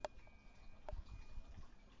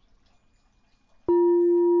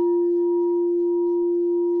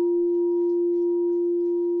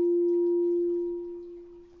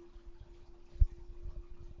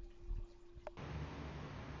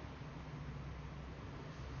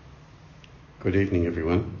Good evening,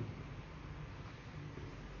 everyone.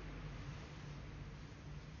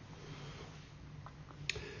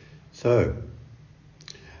 So,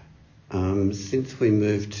 since we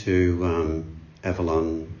moved to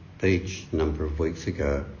Avalon Beach a number of weeks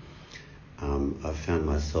ago, I found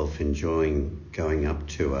myself enjoying going up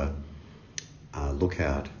to a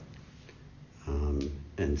lookout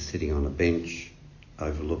and sitting on a bench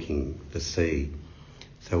overlooking the sea.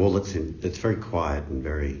 So it's very quiet and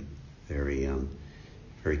very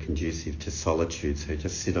conducive to solitude. So you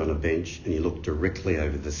just sit on a bench and you look directly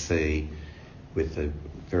over the sea with a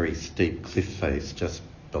very steep cliff face just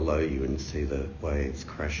below you and see the waves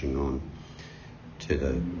crashing on to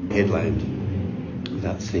the headland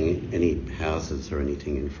without seeing any houses or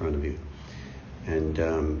anything in front of you. And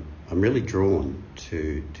I'm really drawn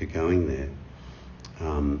to going there.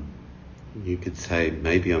 You could say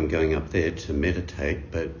maybe I'm going up there to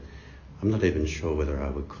meditate, but I'm not even sure whether I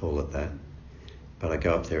would call it that. But I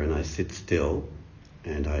go up there and I sit still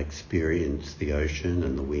and I experience the ocean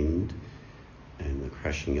and the wind and the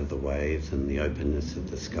crashing of the waves and the openness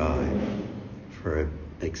of the sky for an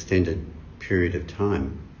extended period of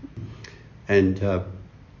time. And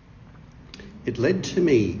it led to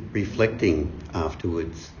me reflecting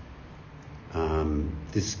afterwards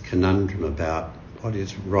this conundrum about what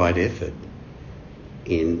is right effort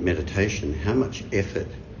in meditation. How much effort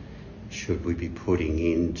should we be putting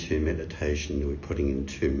into meditation? Are we putting in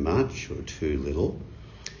too much or too little?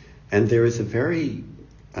 And there is a very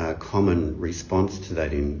common response to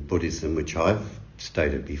that in Buddhism, which I've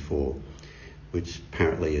stated before, which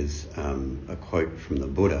apparently is a quote from the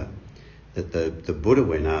Buddha, that the Buddha,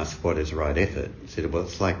 when asked what is right effort, said, well,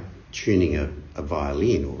 it's like tuning a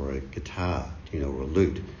violin or a guitar, or a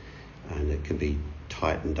lute, and it can be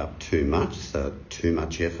tightened up too much, so too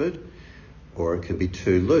much effort, or it can be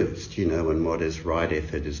too loose, and what is right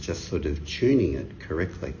effort is just sort of tuning it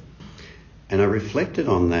correctly. And I reflected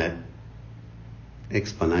on that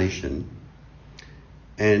explanation,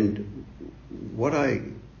 and what I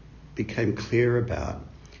became clear about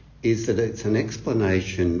is that it's an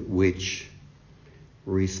explanation which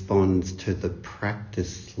responds to the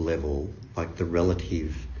practice level, like the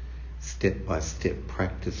relative step-by-step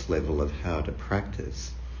practice level of how to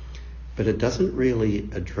practice, but it doesn't really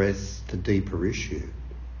address the deeper issue,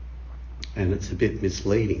 and it's a bit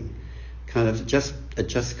misleading. It just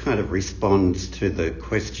kind of responds to the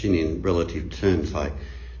question in relative terms, like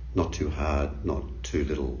not too hard, not too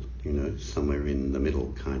little, somewhere in the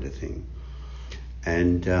middle kind of thing.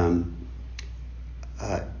 And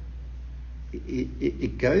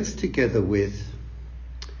it goes together with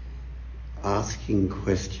asking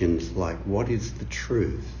questions like, what is the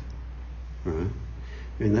truth, right?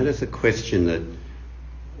 That is a question that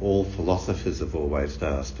all philosophers have always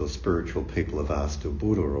asked, or spiritual people have asked, or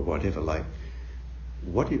Buddha or whatever, like,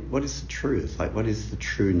 what is the truth? Like, what is the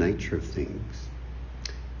true nature of things?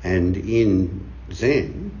 And in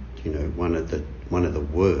Zen, one of the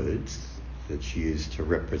words that's used to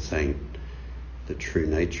represent the true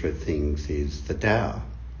nature of things is the Tao,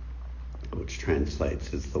 which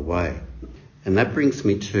translates as the way. And that brings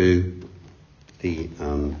me to the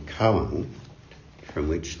koan from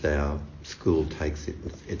which our school takes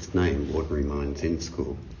its name, Ordinary Mind Zen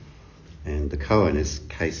School. And the koan is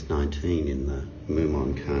case 19 in the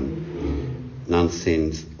Mumonkan.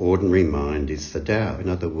 Nansen's ordinary mind is the Tao. In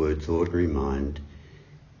other words, ordinary mind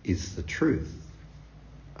is the truth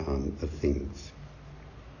of things.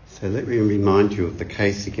 So let me remind you of the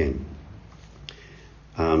case again.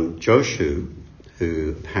 Joshu,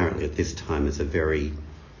 who apparently at this time is a very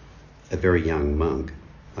young monk,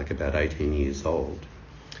 like about 18 years old,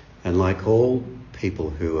 and like all people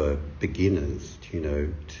who are beginners,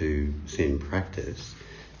 to Zen practice,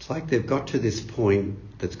 it's like they've got to this point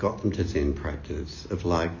that's got them to Zen practice of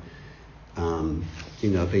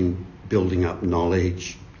been building up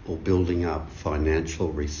knowledge or building up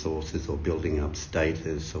financial resources or building up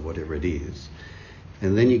status or whatever it is.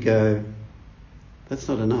 And then you go, that's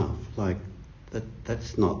not enough. Like,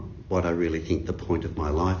 that's not what I really think the point of my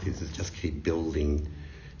life is just keep building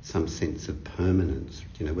some sense of permanence,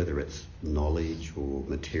 whether it's knowledge or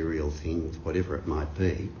material things, whatever it might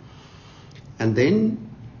be. And then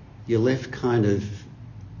you're left kind of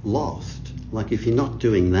lost. Like, if you're not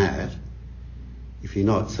doing that, if you're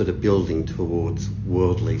not sort of building towards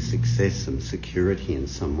worldly success and security in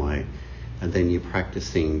some way, and then you're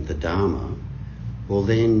practicing the Dharma, well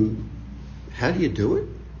then, how do you do it?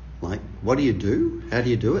 Like, what do you do? How do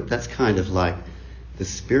you do it? That's kind of like the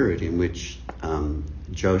spirit in which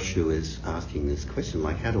Joshu is asking this question,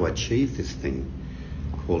 like, how do I achieve this thing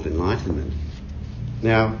called enlightenment?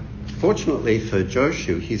 Now, Fortunately for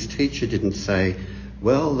Joshu, his teacher didn't say,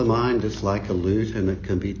 well, the mind is like a lute and it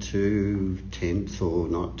can be too tense or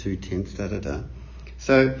not too tense, da-da-da.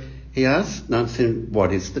 So he asked Nansen,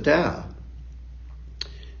 what is the Tao?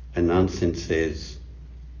 And Nansen says,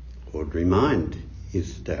 ordinary mind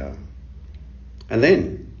is the Tao. And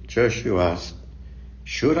then Joshu asked,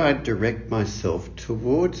 should I direct myself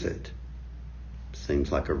towards it?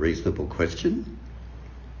 Seems like a reasonable question.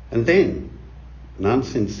 And then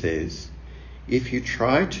Nansen says, if you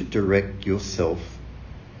try to direct yourself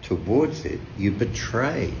towards it, you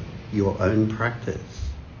betray your own practice.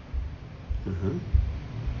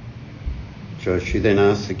 Joshu then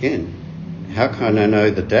asks again, how can I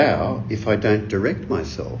know the Tao if I don't direct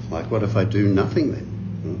myself? Like, what if I do nothing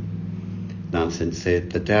then? Nansen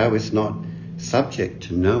said, the Tao is not subject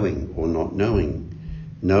to knowing or not knowing.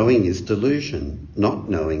 Knowing is delusion, not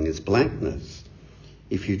knowing is blankness.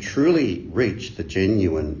 If you truly reach the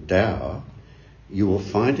genuine Tao, you will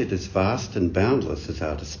find it as vast and boundless as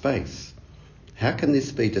outer space. How can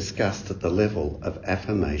this be discussed at the level of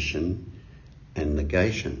affirmation and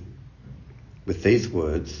negation? With these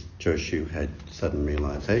words, Joshu had sudden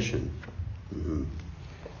realization.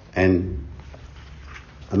 And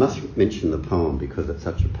I must mention the poem because it's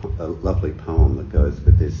such a lovely poem that goes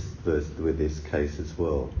with this verse, with this case as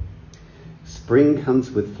well. Spring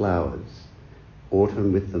comes with flowers,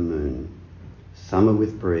 autumn with the moon, summer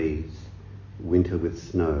with breeze, winter with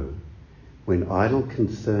snow. When idle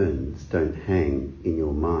concerns don't hang in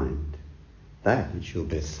your mind, that is your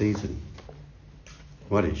best season.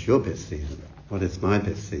 What is your best season? What is my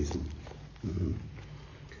best season?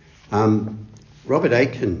 Robert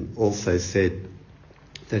Aitken also said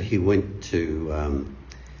that he went to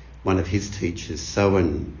one of his teachers,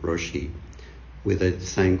 Soen Roshi, with the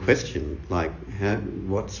same question, like,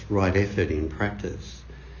 what's right effort in practice?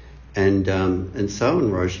 And Soen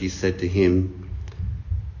Roshi said to him,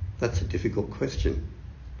 that's a difficult question.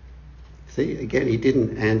 See, again, he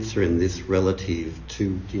didn't answer in this relative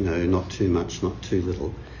to, not too much, not too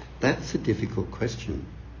little. That's a difficult question.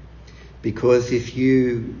 Because if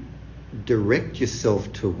you direct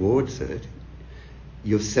yourself towards it,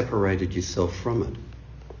 you've separated yourself from it.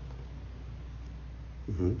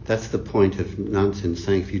 That's the point of Nansen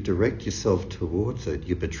saying, if you direct yourself towards it,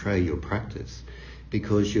 you betray your practice,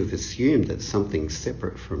 because you've assumed that something's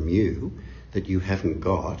separate from you that you haven't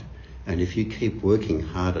got, and if you keep working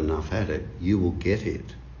hard enough at it, you will get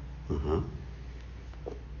it.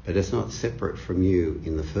 But it's not separate from you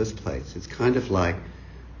in the first place. It's kind of like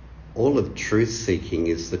all of truth seeking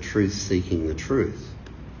is the truth seeking the truth.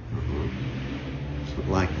 It's not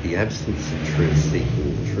like the absence of truth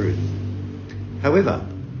seeking the truth. However,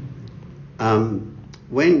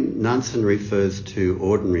 when Nansen refers to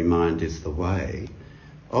ordinary mind is the way,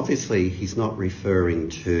 obviously he's not referring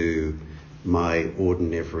to my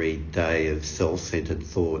ordinary day of self-centered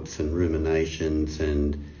thoughts and ruminations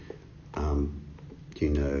and,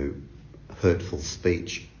 hurtful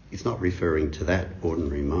speech. He's not referring to that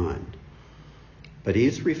ordinary mind. But he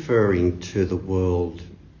is referring to the world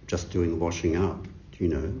just doing washing up,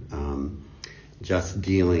 just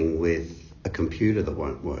dealing with a computer that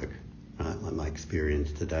won't work, right? Like my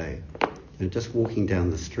experience today. And just walking down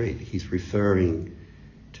the street, he's referring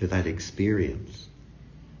to that experience.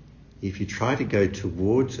 If you try to go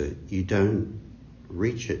towards it, you don't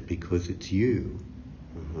reach it because it's you.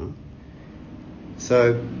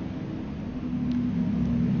 So,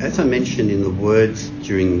 as I mentioned in the words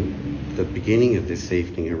during the beginning of this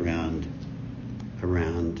evening around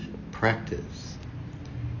practice,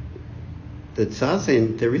 that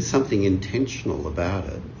Zazen, there is something intentional about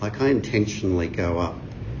it. Like I intentionally go up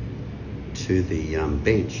to the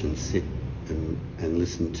bench and sit and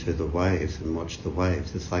listen to the waves and watch the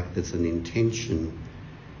waves. It's like there's an intention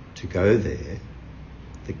to go there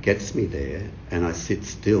that gets me there, and I sit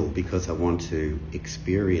still because I want to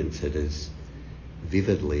experience it as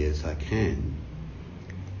vividly as I can.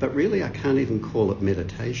 But really I can't even call it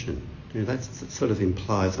meditation. That sort of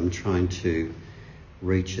implies I'm trying to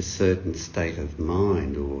reach a certain state of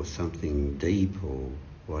mind or something deep or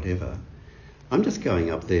whatever. I'm just going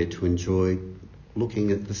up there to enjoy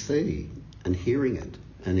looking at the sea and hearing it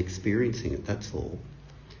and experiencing it, that's all.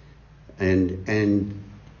 And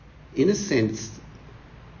in a sense,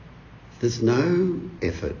 there's no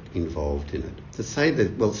effort involved in it. To say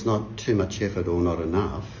that, well, it's not too much effort or not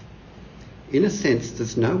enough, in a sense,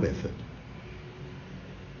 there's no effort.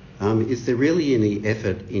 Is there really any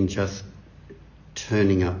effort in just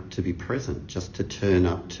turning up to be present, just to turn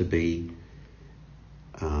up to be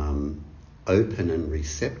open and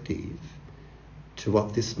receptive to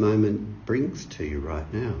what this moment brings to you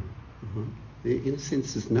right now? In a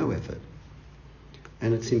sense, there's no effort.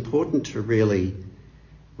 And it's important to really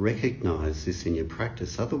recognise this in your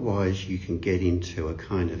practice. Otherwise, you can get into a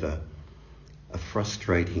kind of a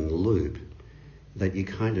frustrating loop that you're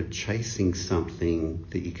kind of chasing something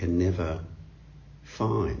that you can never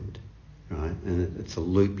find, right? And it's a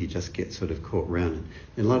loop you just get sort of caught around in.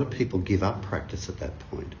 And a lot of people give up practice at that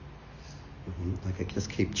point. Like, I just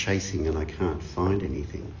keep chasing and I can't find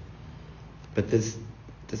anything. But there's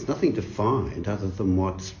nothing to find other than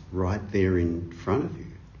what's right there in front of you.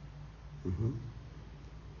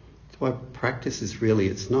 That's why practice is really,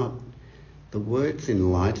 it's not, the words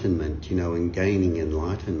enlightenment, and gaining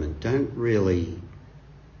enlightenment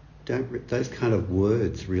those kind of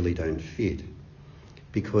words really don't fit,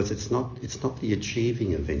 because it's not the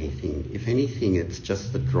achieving of anything. If anything, it's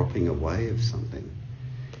just the dropping away of something.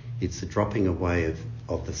 It's the dropping away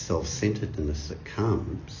of the self-centeredness that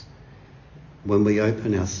comes when we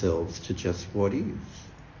open ourselves to just what is.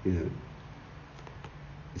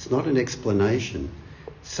 It's not an explanation.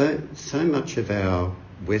 So much of our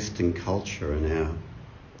Western culture and our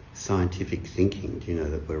scientific thinking,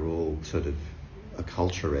 that we're all sort of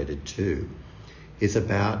acculturated to, is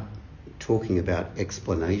about talking about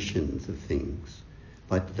explanations of things.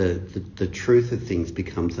 Like the truth of things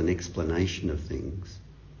becomes an explanation of things.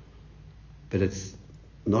 But it's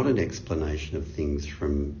not an explanation of things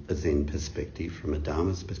from a Zen perspective, from a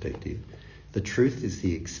Dharma's perspective. The truth is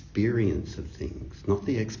the experience of things, not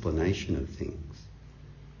the explanation of things.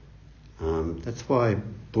 That's why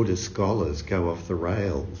Buddhist scholars go off the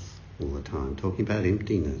rails all the time, talking about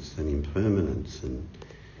emptiness and impermanence and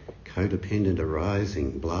codependent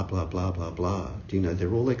arising, blah, blah, blah, blah, blah.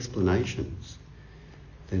 They're all explanations.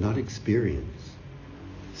 They're not experience.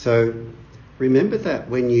 So remember that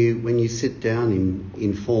when you sit down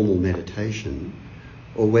in formal meditation,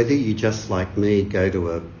 or whether you just like me go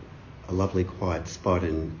to a lovely quiet spot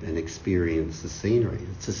and experience the scenery,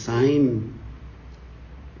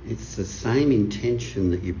 it's the same intention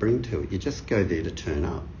that you bring to it. You just go there to turn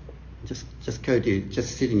up. Just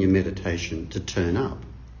sit in your meditation to turn up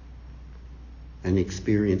and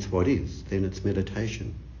experience what is. Then it's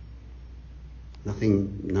meditation.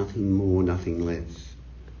 Nothing more, nothing less.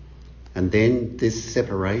 And then this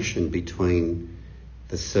separation between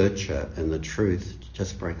the searcher and the truth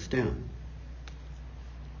just breaks down.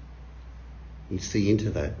 You see into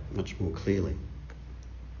that much more clearly.